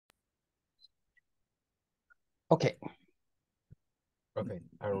Okay. Okay,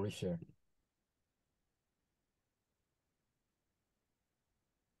 I will reshare.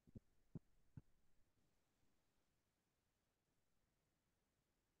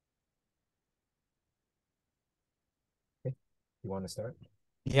 Okay, you want to start?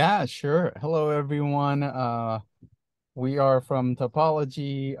 Yeah, sure. Hello, everyone. We are from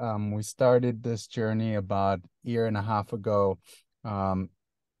Topology. We started this journey about a year and a half ago. Um,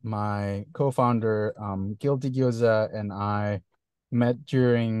 my co-founder, Guilty Gyoza, and I met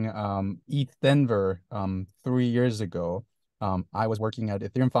during ETH Denver 3 years ago. I was working at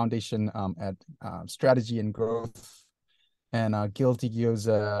Ethereum Foundation at Strategy and Growth, and Guilty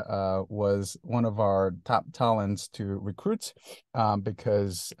Gyoza was one of our top talents to recruit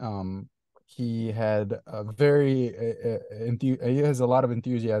because he had a very he has a lot of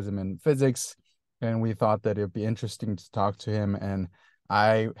enthusiasm in physics, and we thought that it'd be interesting to talk to him. And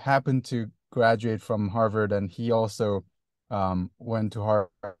I happened to graduate from Harvard, and he also went to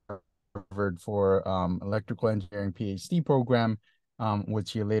Harvard for electrical engineering PhD program,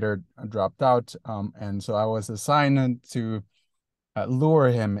 which he later dropped out. And so I was assigned to lure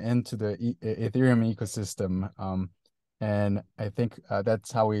him into the Ethereum ecosystem. And I think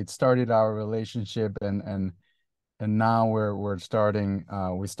that's how we started our relationship, and now we're starting.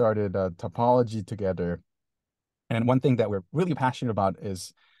 We started Topology together. And one thing that we're really passionate about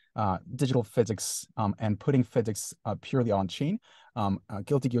is digital physics and putting physics purely on chain.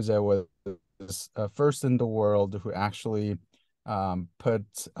 Guilty Gyoza was first in the world who actually put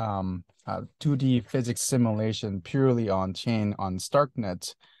 2D physics simulation purely on chain on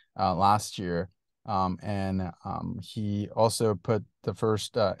StarkNet last year. And he also put the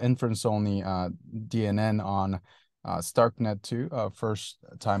first inference only DNN on StarkNet too, first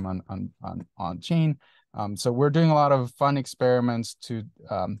time on chain. So we're doing a lot of fun experiments to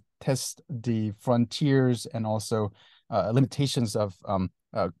test the frontiers and also limitations of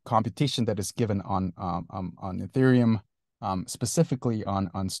computation that is given on Ethereum, specifically on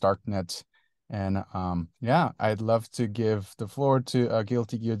StarkNet. And yeah, I'd love to give the floor to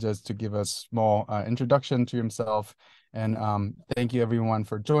Guilty Gear just to give a small introduction to himself. And thank you everyone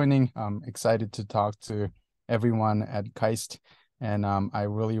for joining. I'm excited to talk to everyone at Keist. And I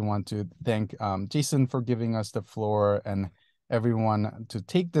really want to thank Jason for giving us the floor and everyone to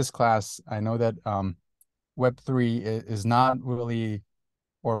take this class. I know that Web3 is not really,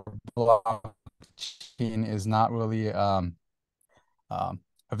 or blockchain is not really a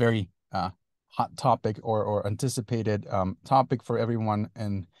very hot topic or anticipated topic for everyone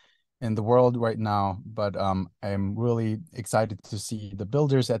in the world right now. But I'm really excited to see the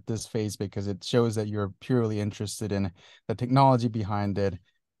builders at this phase because it shows that you're purely interested in the technology behind it.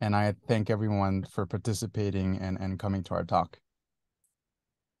 And I thank everyone for participating and coming to our talk.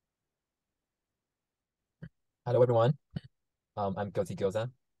 Hello, everyone. I'm Guilty Gyoza.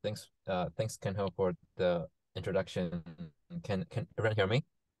 Thanks, Kunho, for the introduction. Can everyone hear me?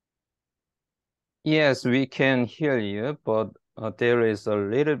 Yes, we can hear you, but there is a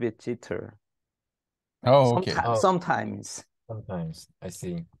little bit jitter. Oh, okay. Sometimes, Oh, sometimes. sometimes I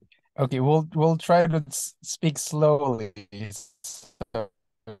see. Okay, we'll try to speak slowly so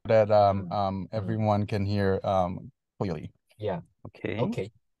that Mm, mm, everyone can hear clearly. yeah. Okay.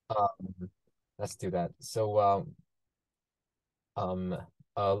 Okay. Let's do that. So, um,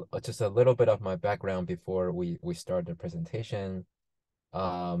 just a little bit of my background before we start the presentation.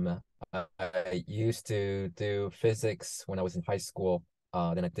 I used to do physics when I was in high school.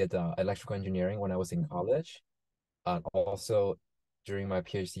 Then I did electrical engineering when I was in college. Also, during my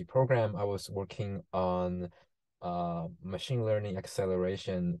PhD program, I was working on machine learning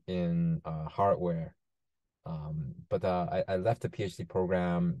acceleration in hardware. But I left the PhD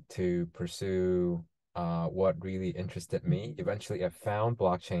program to pursue what really interested me. Eventually, I found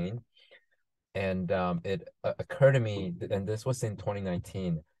blockchain, and it occurred to me, and this was in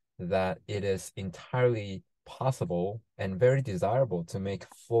 2019, that it is entirely possible and very desirable to make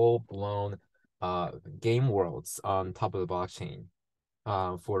full-blown game worlds on top of the blockchain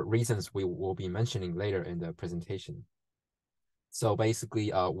for reasons we will be mentioning later in the presentation. So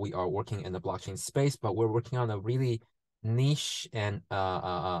basically, we are working in the blockchain space, but we're working on a really niche and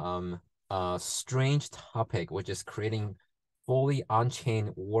strange topic, which is creating fully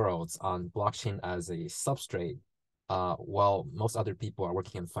on-chain worlds on blockchain as a substrate. While most other people are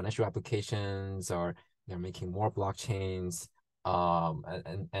working in financial applications or they're making more blockchains,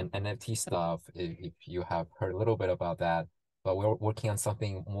 and NFT stuff, if you have heard a little bit about that. But we're working on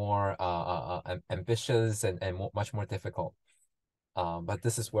something more ambitious and much more difficult. But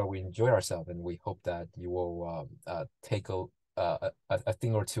this is where we enjoy ourselves, and we hope that you will take a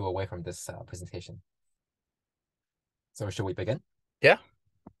thing or two away from this presentation. So should we begin? Yeah.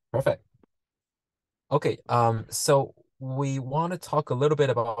 Perfect. Okay, so we want to talk a little bit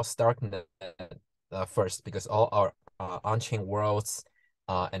about StarkNet first, because all our on-chain worlds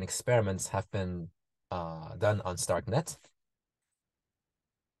and experiments have been done on StarkNet.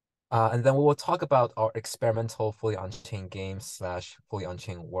 And then we will talk about our experimental fully on-chain games / fully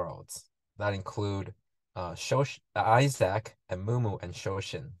on-chain worlds. That include Isaac and Mumu and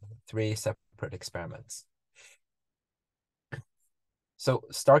Shoshin, 3 separate experiments. So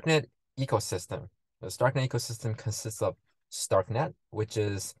StarkNet ecosystem. The StarkNet ecosystem consists of StarkNet, which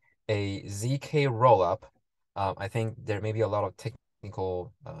is a ZK rollup. I think there may be a lot of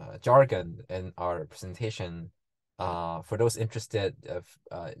technical jargon in our presentation. For those interested,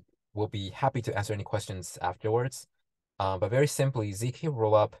 we'll be happy to answer any questions afterwards. But very simply, ZK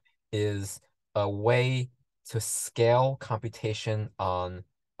rollup is a way to scale computation on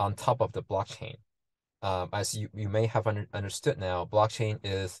top of the blockchain. As you may have understood now, blockchain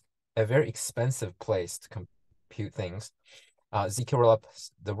is a very expensive place to compute things. ZK Rollup,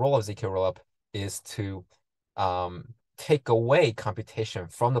 the role of ZK Rollup is to take away computation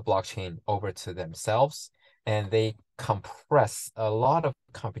from the blockchain over to themselves, and they compress a lot of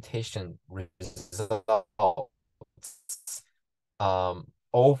computation results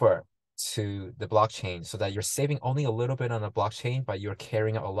over to the blockchain, so that you're saving only a little bit on the blockchain, but you're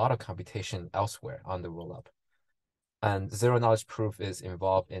carrying out a lot of computation elsewhere on the rollup. And zero knowledge proof is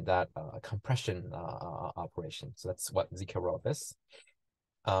involved in that compression operation. So that's what ZK Rollup is.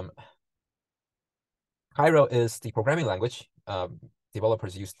 Cairo is the programming language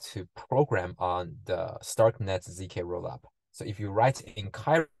developers use to program on the StarkNet ZK Rollup. So if you write in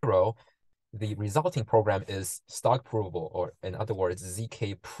Cairo, the resulting program is stock provable, or in other words,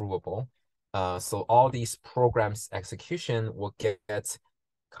 ZK provable. So all these programs execution will get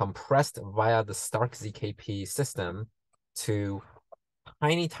compressed via the Stark ZKP system to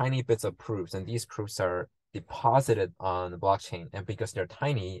tiny bits of proofs, and these proofs are deposited on the blockchain. And because they're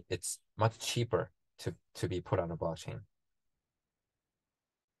tiny, it's much cheaper to be put on the blockchain.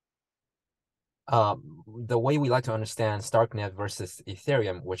 The way we like to understand StarkNet versus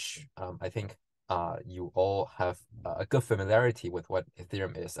Ethereum, which I think you all have a good familiarity with what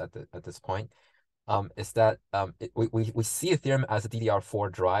Ethereum is at this point, is that we see Ethereum as a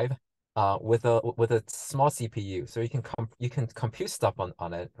DDR4 drive with a small CPU, so you can compute stuff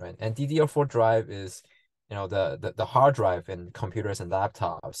on it, right? And DDR4 drive is, you know, the hard drive in computers and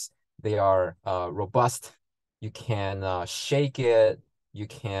laptops. They are robust. You can shake it. You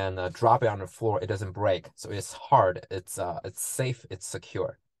can drop it on the floor. It doesn't break. So it's hard. It's safe. It's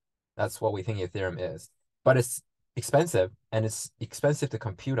secure. That's what we think Ethereum is. But it's expensive, and it's expensive to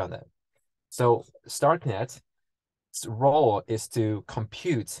compute on it. So StarkNet's role is to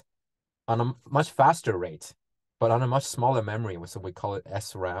compute on a much faster rate, but on a much smaller memory. So we call it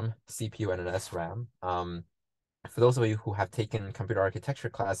SRAM, CPU and an SRAM. For those of you who have taken computer architecture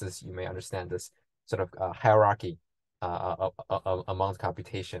classes, you may understand this sort of hierarchy among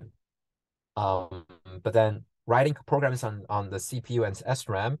computation. But then writing programs on the CPU and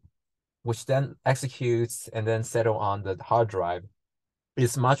SRAM, which then executes and then settle on the hard drive,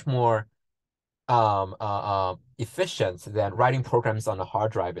 is much more efficient than writing programs on the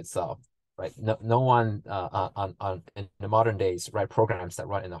hard drive itself, right? No one in the modern days write programs that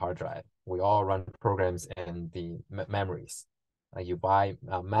run in the hard drive. We all run programs in the memories. You buy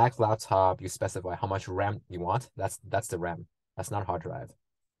a Mac laptop, you specify how much RAM you want. That's the RAM. That's not hard drive.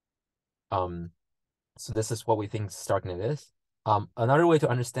 So this is what we think StarkNet is. Another way to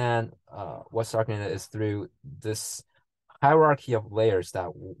understand what StarkNet is through this hierarchy of layers that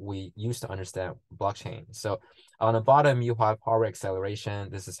we use to understand blockchain. So on the bottom, you have hardware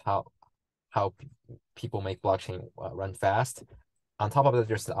acceleration. This is how people make blockchain run fast. On top of that,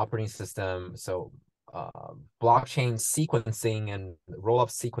 there's the operating system. So blockchain sequencing and roll-up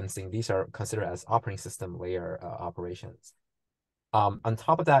sequencing, these are considered as operating system layer operations. On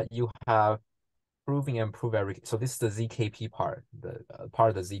top of that, you have proving and prove verification. So this is the ZKP part, the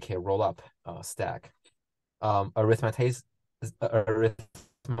part of the ZK rollup stack.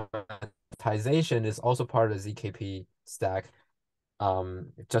 Arithmetization is also part of the ZKP stack.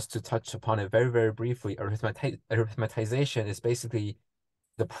 Just to touch upon it very briefly, arithmetization is basically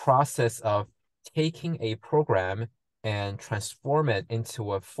the process of taking a program and transform it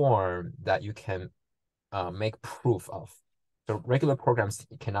into a form that you can make proof of. So regular programs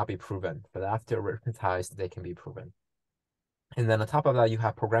cannot be proven, but after arithmetized, they can be proven. And then on top of that, you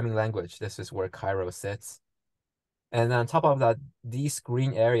have programming language. This is where Cairo sits. And then on top of that, these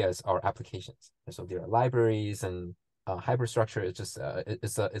green areas are applications. And so there are libraries and hyperstructure. It's just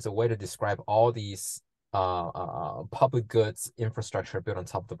it's a way to describe all these public goods infrastructure built on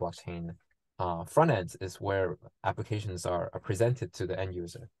top of the blockchain. Front ends is where applications are presented to the end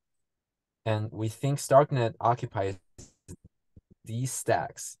user. And we think StarkNet occupies these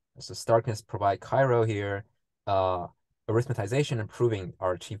stacks. So StarkNet provide Cairo here. Arithmetization and proving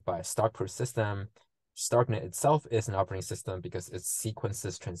are achieved by a stock-proof system. StarkNet itself is an operating system because it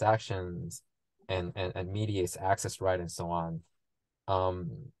sequences transactions and mediates access right and so on.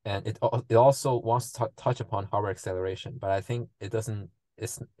 And it also wants to touch upon hardware acceleration, but I think it doesn't.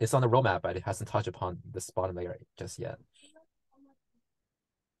 It's on the roadmap, but it hasn't touched upon this bottom layer just yet.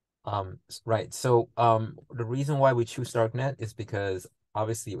 Right. So the reason why we choose StarkNet is because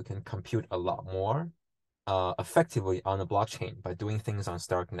obviously we can compute a lot more effectively on the blockchain by doing things on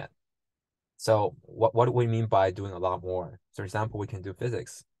StarkNet. So what do we mean by doing a lot more? For example, we can do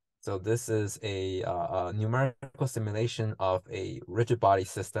physics. So this is a numerical simulation of a rigid body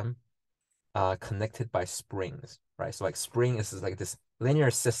system connected by springs, right? So like spring is like this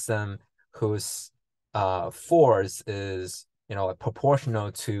linear system whose force is like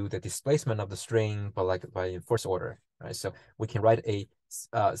proportional to the displacement of the string, but like by first order, right? So we can write a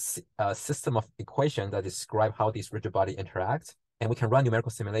system of equations that describe how these rigid body interact, and we can run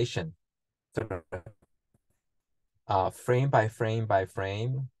numerical simulation, frame by frame by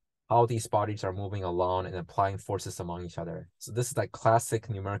frame, how these bodies are moving along and applying forces among each other. So this is like classic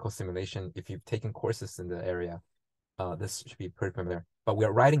numerical simulation. If you've taken courses in the area, this should be pretty familiar. But we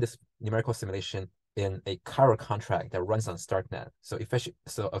are writing this numerical simulation in a Cairo contract that runs on StarkNet. So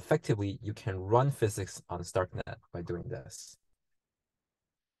effectively, you can run physics on StarkNet by doing this.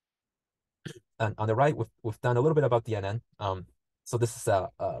 And on the right, we've done a little bit about DNN. So this is the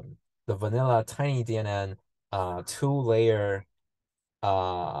vanilla tiny DNN, two-layer,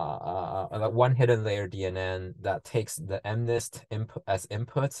 like one hidden layer DNN that takes the MNIST input as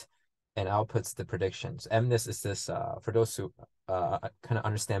input and outputs the predictions. MNIST is this, for those who kind of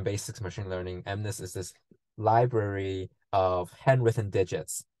understand basics machine learning, MNIST is this library of handwritten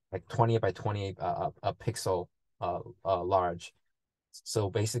digits, like 28 by 28 a pixel large. So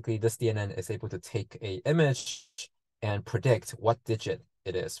basically, this DNN is able to take a image and predict what digit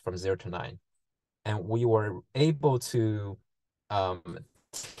it is from 0 to 9. And we were able to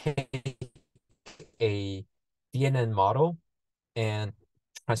take a DNN model and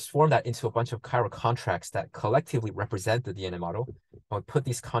transform that into a bunch of Cairo contracts that collectively represent the DNN model. And we put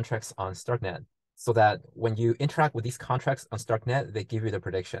these contracts on StarkNet so that when you interact with these contracts on StarkNet, they give you the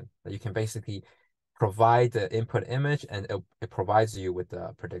prediction. That you can basically provide the input image and it provides you with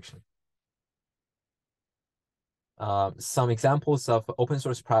the prediction. Some examples of open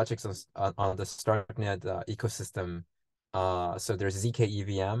source projects on the StarkNet ecosystem. So there's ZK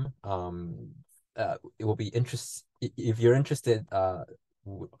EVM. It will be if you're interested,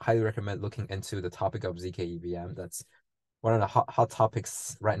 highly recommend looking into the topic of ZK EVM. That's one of the hot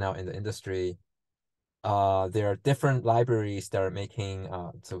topics right now in the industry. There are different libraries that are making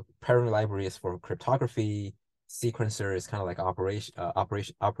so parent libraries for cryptography. Sequencer is kind of like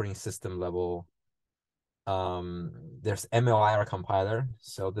operating system level. There's MLIR compiler,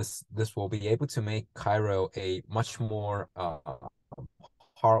 so this will be able to make Cairo a much more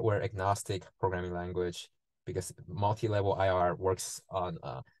hardware agnostic programming language because multi-level IR works on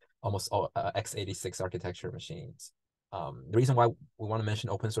almost all x86 architecture machines. The reason why we want to mention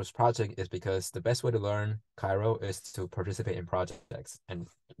open source project is because the best way to learn Cairo is to participate in projects and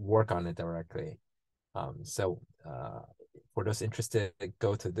work on it directly. So for those interested,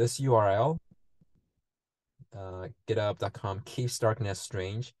 go to this URL, github.com, keep StarkNet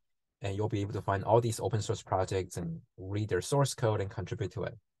strange, and you'll be able to find all these open source projects and read their source code and contribute to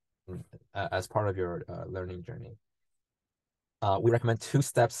it as part of your learning journey. We recommend 2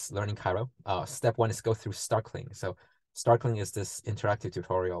 steps learning Cairo. Step 1 is go through Starkling. So Starkling is this interactive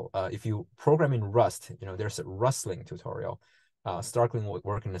tutorial. If you program in Rust, there's a Rustling tutorial. Starkling will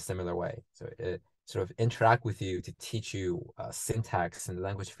work in a similar way. So it sort of interact with you to teach you syntax and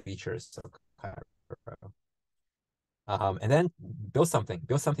language features of Cairo. And then build something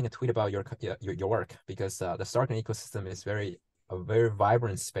and tweet about your work because the StarkNet ecosystem is a very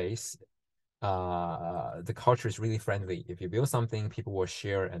vibrant space. The culture is really friendly. If you build something, people will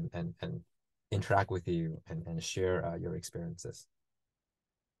share and interact with you and share your experiences.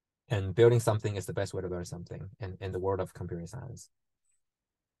 And building something is the best way to learn something in the world of computer science.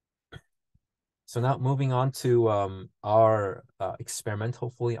 So now moving on to our experimental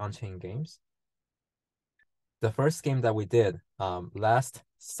fully on-chain games. The first game that we did last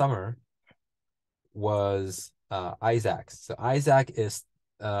summer was Isaac. So Isaac is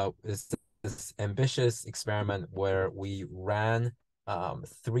this ambitious experiment where we ran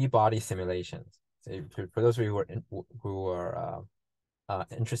 3 body simulations. So for those of you who are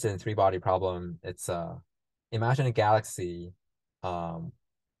interested in three-body problem, it's imagine a galaxy,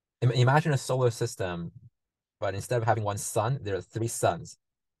 imagine a solar system, but instead of having one sun, there are three suns.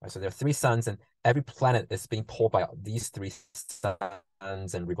 Right? So there are three suns, and every planet is being pulled by these three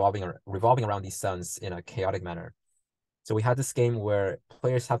suns and revolving around these suns in a chaotic manner. So we had this game where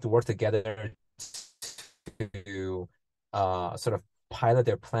players have to work together to sort of pilot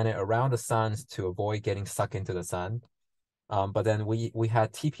their planet around the suns to avoid getting sucked into the sun. But then we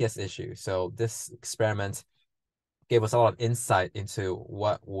had TPS issues. So this experiment gave us a lot of insight into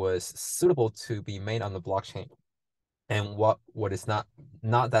what was suitable to be made on the blockchain and what is not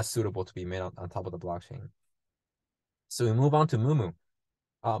that suitable to be made on top of the blockchain. So we move on to Mumu.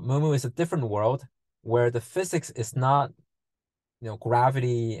 Mumu is a different world where the physics is not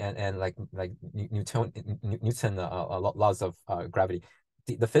gravity and like Newton laws of gravity.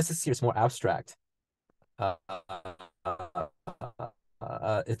 The physics here is more abstract.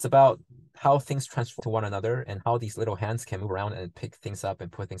 It's about how things transform to one another and how these little hands can move around and pick things up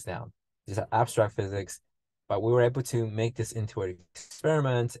and put things down. These are abstract physics, but we were able to make this into an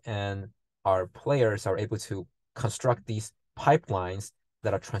experiment, and our players are able to construct these pipelines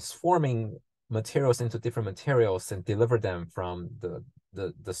that are transforming materials into different materials and deliver them from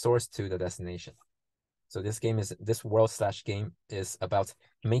the source to the destination. So this world/game is about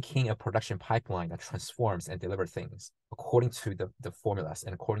making a production pipeline that transforms and delivers things according to the formulas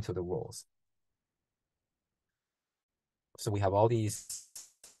and according to the rules. So we have all these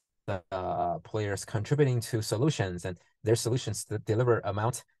players contributing to solutions, and their solutions that deliver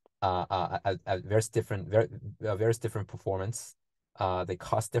amount at various different performance. They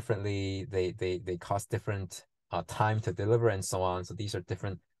cost differently. They cost different time to deliver and so on. So these are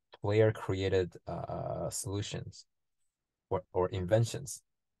different player created solutions or inventions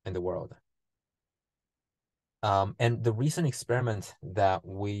in the world. And the recent experiment that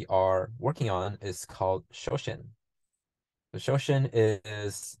we are working on is called Shoshin. The Shoshin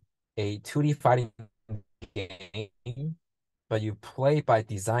is a 2D fighting game, but you play by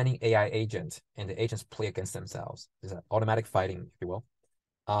designing AI agent, and the agents play against themselves. It's an automatic fighting, if you will.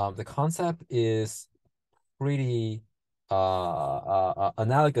 The concept is pretty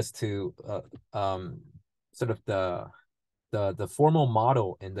analogous to sort of the formal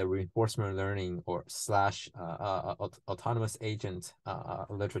model in the reinforcement learning or / autonomous agent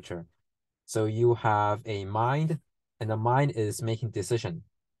literature. So you have a mind, and the mind is making decision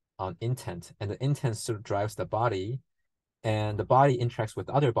on intent, and the intent sort of drives the body, and the body interacts with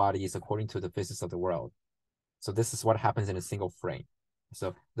other bodies according to the physics of the world. So this is what happens in a single frame.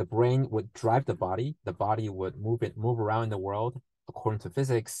 So the brain would drive the body would move around in the world according to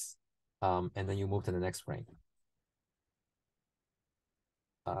physics, and then you move to the next frame.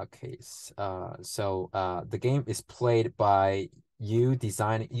 Okay, so the game is played by you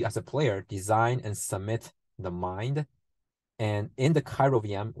as a player, design and submit the mind, and in the Cairo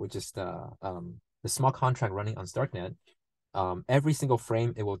VM, which is the smart contract running on StarkNet, every single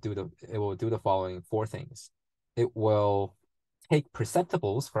frame it will do the following four things. It will take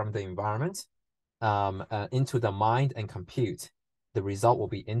perceptibles from the environment into the mind and compute. The result will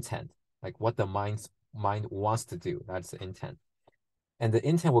be intent, like what the mind wants to do. That's the intent. And the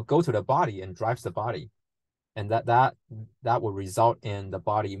intent will go to the body and drives the body. And that will result in the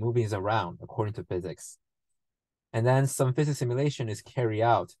body moving around according to physics. And then some physics simulation is carried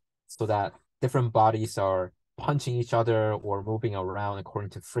out so that different bodies are punching each other or moving around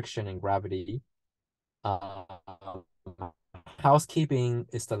according to friction and gravity. Housekeeping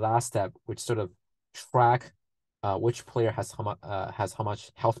is the last step, which sort of track which player has how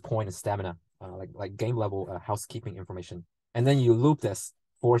much health point and stamina, like game level housekeeping information. And then you loop this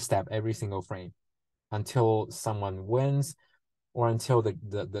 4-step every single frame until someone wins or until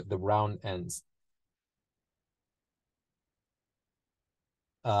the round ends.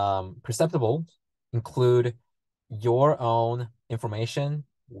 Perceptible include your own information,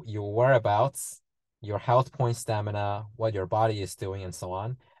 your whereabouts, your health point, stamina, what your body is doing, and so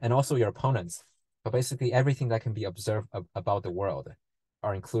on, and also your opponents. But basically everything that can be observed about the world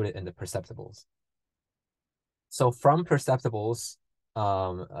are included in the perceptibles. So from perceptibles, these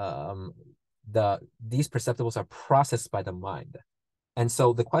perceptibles are processed by the mind. And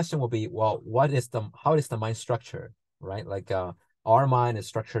so the question will be, well, how is the mind structured, right? Like our mind is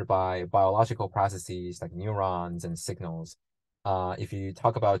structured by biological processes like neurons and signals. If you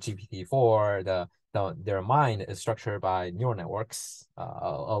talk about GPT-4, their mind is structured by neural networks,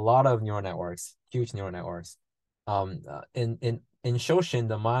 a lot of neural networks, huge neural networks. In Shoshin,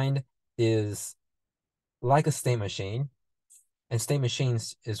 the mind is like a state machine, and state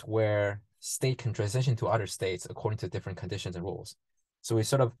machines is where state can transition to other states according to different conditions and rules. So we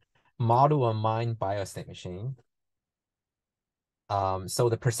sort of model a mind by a state machine. So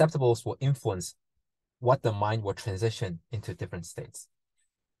the perceptibles will influence what the mind will transition into different states.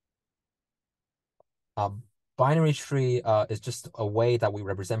 Binary tree is just a way that we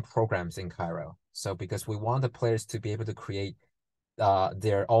represent programs in Cairo. So because we want the players to be able to create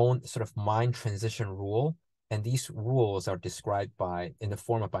their own sort of mind transition rule, and these rules are described in the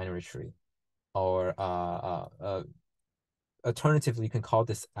form of binary tree, or alternatively, you can call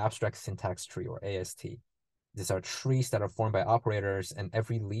this abstract syntax tree, or AST. These are trees that are formed by operators, and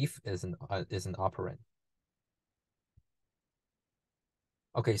every leaf is an operand.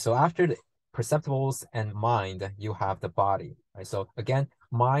 Okay, so after the perceptibles and mind, you have the body, right? So again,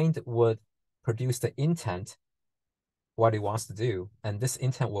 mind would produce the intent, what it wants to do, and this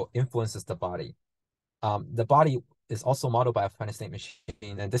intent will influences the body. The body is also modeled by a finite state machine,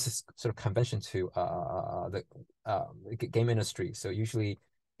 and this is sort of convention to the game industry. So usually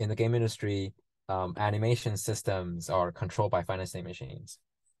in the game industry, animation systems are controlled by finite state machines.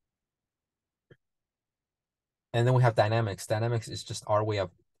 And then we have dynamics. Dynamics is just our way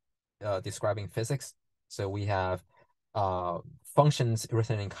of describing physics. So we have functions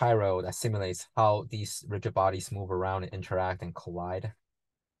written in Cairo that simulates how these rigid bodies move around and interact and collide.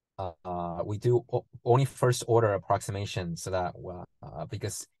 We do only first order approximation, so that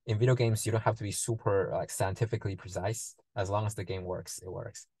because in video games you don't have to be super scientifically precise. As long as the game works, it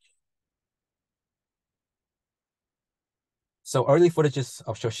works. So early footages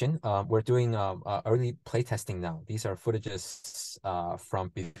of Shoshin, we're doing early playtesting now. These are footages from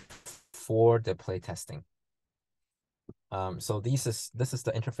before the playtesting. So this is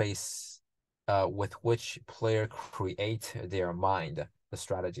the interface with which player create their mind, the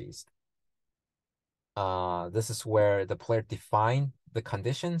strategies. This is where the player define the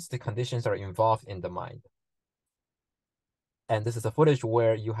conditions. The conditions are involved in the mind. And this is a footage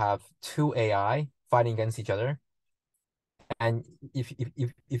where you have two AI fighting against each other. And if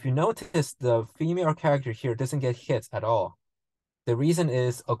you notice, the female character here doesn't get hit at all. The reason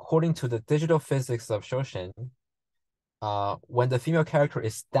is, according to the digital physics of Shoshin, when the female character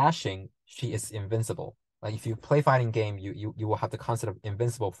is dashing, she is invincible. Like if you play fighting game, you will have the concept of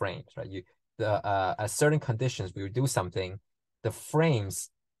invincible frames, right? At certain conditions, we would do something, the frames,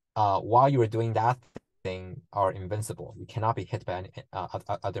 while you are doing that thing, are invincible. You cannot be hit by any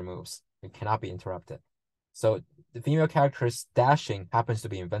other moves. You cannot be interrupted. So the female character's dashing happens to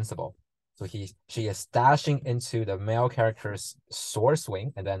be invincible. So she is dashing into the male character's sword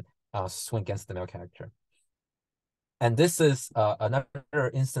swing and then swing against the male character. And this is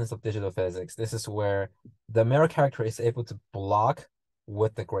another instance of digital physics. This is where the male character is able to block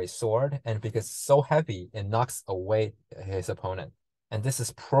with the great sword, and because it's so heavy, it knocks away his opponent. And this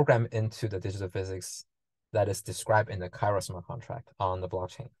is programmed into the digital physics that is described in the Cairo smart contract on the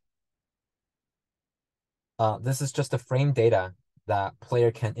blockchain. This is just the frame data that player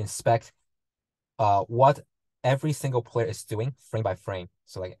can inspect what every single player is doing frame by frame.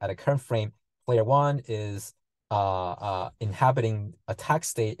 So like at a current frame, player one is inhabiting attack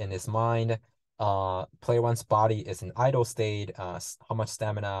state in his mind. Player one's body is in idle state, how much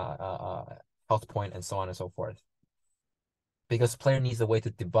stamina, health point, and so on and so forth. Because player needs a way to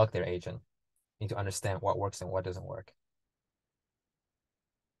debug their agent, need to understand what works and what doesn't work.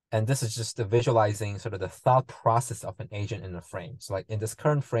 And this is just the visualizing sort of the thought process of an agent in a frame. So like in this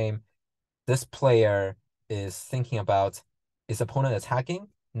current frame, this player is thinking about, is opponent attacking?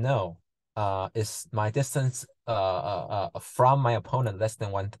 No. Is my distance from my opponent less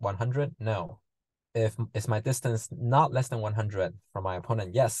than 100? No. Is my distance not less than 100 from my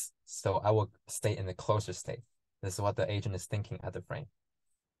opponent? Yes. So I will stay in the closer state. This is what the agent is thinking at the frame.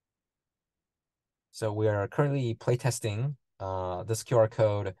 So we are currently playtesting. This QR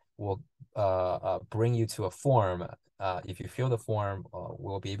code will bring you to a form. If you fill the form,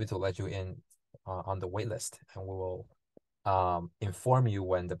 we'll be able to let you in on the waitlist, and we will inform you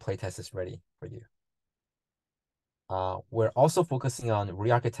when the playtest is ready for you. We're also focusing on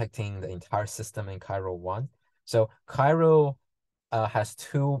re-architecting the entire system in Cairo 1. So Cairo has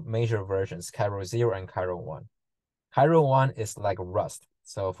two major versions, Cairo 0 and Cairo 1. Cairo 1 is like Rust.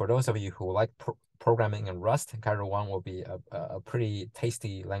 So for those of you who like programming in Rust, Cairo 1 will be a pretty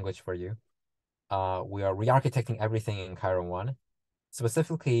tasty language for you. We are re-architecting everything in Cairo 1.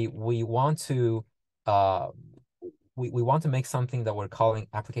 Specifically, we want to we want to make something that we're calling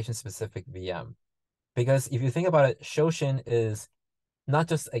application-specific VM. Because if you think about it, Shoshin is not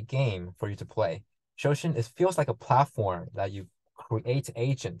just a game for you to play. Shoshin feels like a platform that you create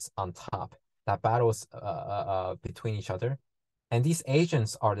agents on top that battles between each other. And these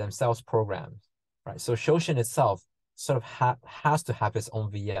agents are themselves programs, right? So Shoshin itself sort of has to have its own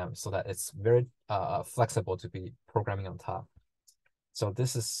VM so that it's very flexible to be programming on top. So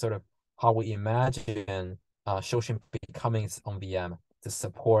this is sort of how we imagine Shoshin becoming its own VM to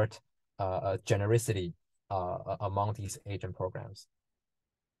support genericity among these agent programs.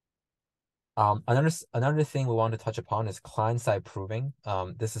 Another thing we want to touch upon is client-side proving.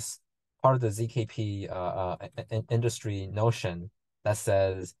 This is part of the ZKP industry notion that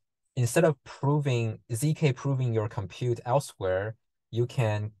says instead of ZK proving your compute elsewhere, you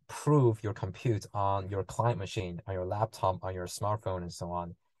can prove your compute on your client machine, on your laptop, on your smartphone, and so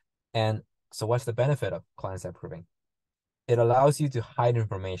on. And so what's the benefit of client-side proving? It allows you to hide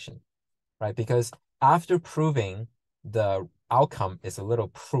information, right? Because after proving, the outcome is a little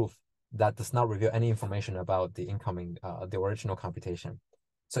proof that does not reveal any information about the incoming, the original computation.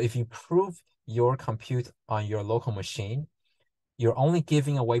 So if you prove your compute on your local machine, you're only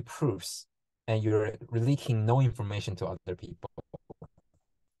giving away proofs and you're leaking no information to other people.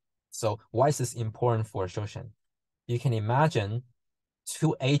 So why is this important for Shoshin? You can imagine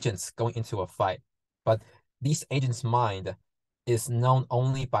two agents going into a fight, but these agents' mind is known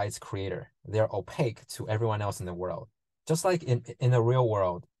only by its creator. They're opaque to everyone else in the world. Just like in the real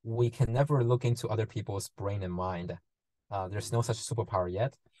world, we can never look into other people's brain and mind. There's no such superpower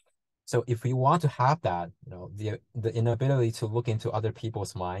yet. So if we want to have that, the inability to look into other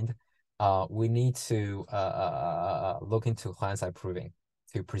people's mind, we need to look into client-side proving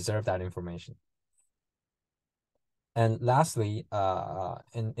to preserve that information. And lastly,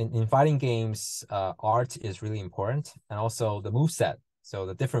 in fighting games, art is really important, and also the move set. So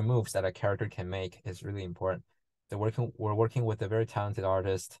the different moves that a character can make is really important. We're working with a very talented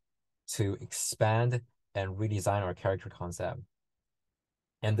artist to expand and redesign our character concept.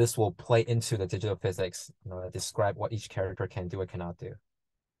 And this will play into the digital physics, that describe what each character can do or cannot do.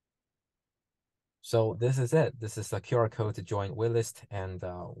 So this is it. This is the QR code to join waitlist, and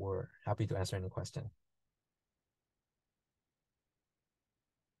we're happy to answer any question.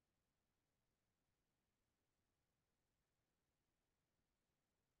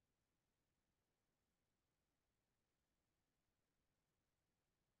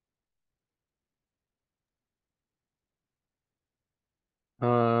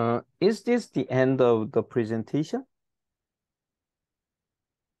 Is this the end of the presentation?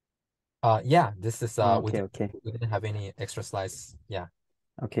 Yeah, this is okay. we didn't have any extra slides. Yeah.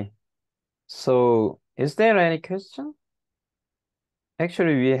 Okay. So is there any question?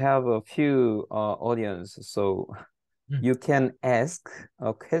 Actually, we have a few audience, so you can ask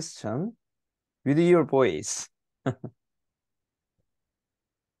a question with your voice.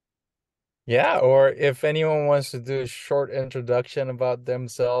 Yeah, or if anyone wants to do a short introduction about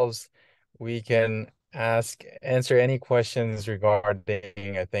themselves, we can answer any questions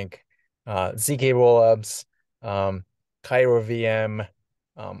regarding, I think, ZK rollups, Cairo VM,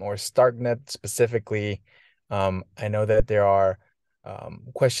 or StarkNet specifically. I know that there are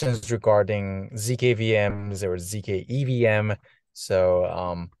questions regarding ZK VMs or ZK EVM.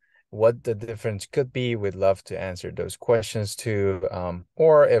 So what the difference could be, we'd love to answer those questions too.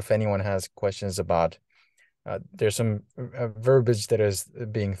 Or if anyone has questions about, there's some verbiage that is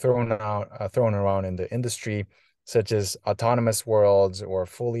being thrown around in the industry, such as autonomous worlds or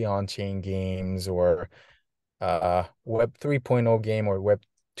fully on-chain games or Web 3.0 game or Web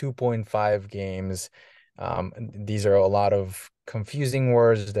 2.5 games. These are a lot of confusing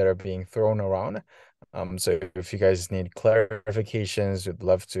words that are being thrown around. So if you guys need clarifications, we'd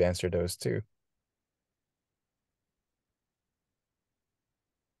love to answer those too.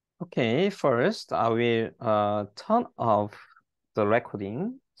 Okay, first I will turn off the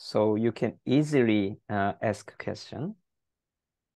recording so you can easily ask a question.